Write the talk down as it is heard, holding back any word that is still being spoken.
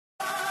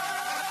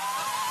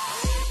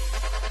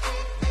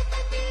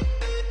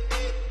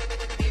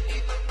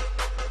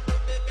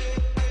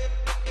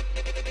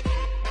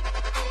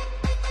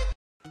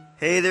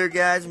Hey there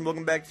guys, and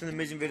welcome back to the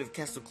amazing video of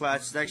Castle Clash.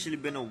 It's actually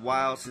been a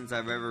while since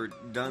I've ever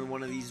done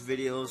one of these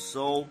videos,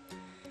 so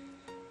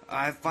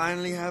I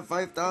finally have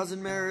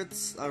 5,000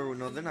 merits. I don't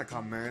know, they're not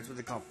called merits, what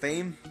they call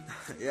fame.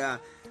 Yeah,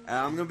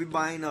 I'm gonna be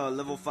buying a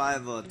level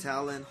 5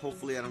 talent.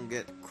 Hopefully I don't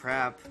get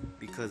crap,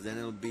 because then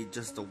it'll be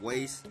just a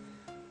waste.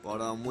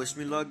 But wish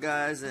me luck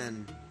guys,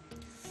 and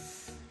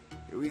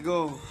here we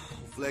go.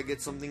 Hopefully I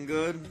get something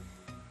good.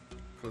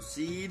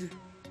 Proceed.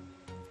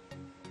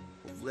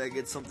 Hopefully I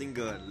get something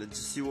good. Let's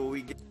just see what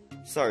we get.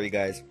 Sorry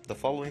guys, the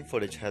following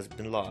footage has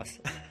been lost.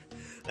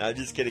 No, I'm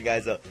just kidding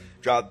guys.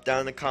 Drop down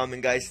in the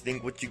comment guys,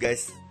 think what you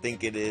guys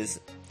think it is,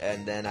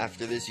 and then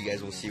after this you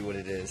guys will see what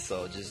it is.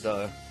 So just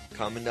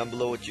comment down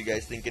below what you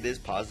guys think it is.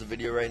 Pause the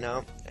video right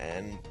now,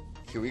 and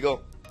here we go.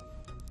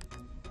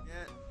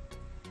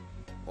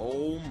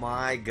 Oh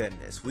my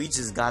goodness, we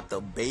just got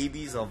the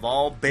babies of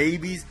all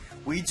babies.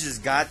 We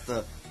just got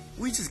the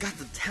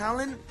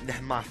talent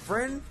that my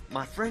friend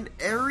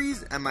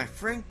Ares and my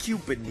friend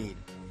Cupid need.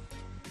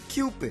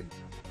 Cupid,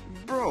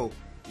 bro,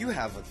 you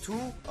have a 2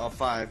 of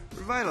 5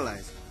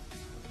 revitalize.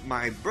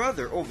 My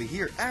brother over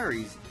here,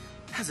 Ares,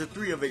 has a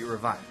 3 of 8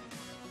 revive.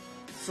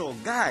 So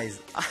guys,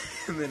 I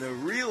am in a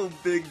real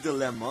big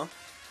dilemma.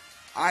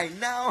 I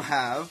now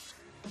have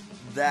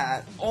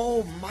that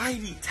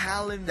almighty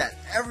talent that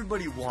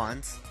everybody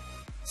wants.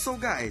 So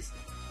guys,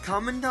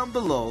 comment down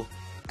below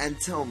and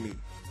tell me,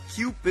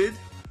 Cupid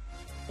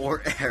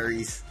or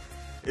Ares.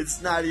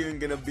 It's not even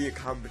gonna be a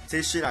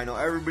competition. I know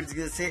everybody's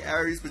gonna say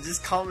Ares, but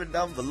just comment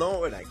down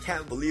below. And I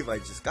can't believe I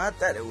just got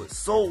that. It was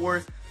so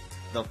worth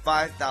the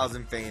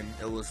 5,000 fame.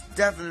 It was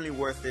definitely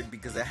worth it,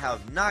 because I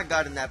have not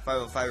gotten that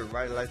 5 of 5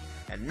 revitalized,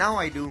 and now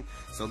I do.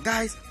 So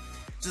guys,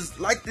 just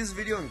like this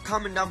video and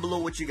comment down below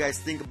what you guys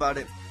think about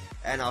it,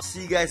 and I'll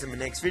see you guys in the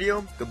next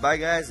video. Goodbye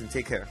guys, and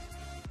take care.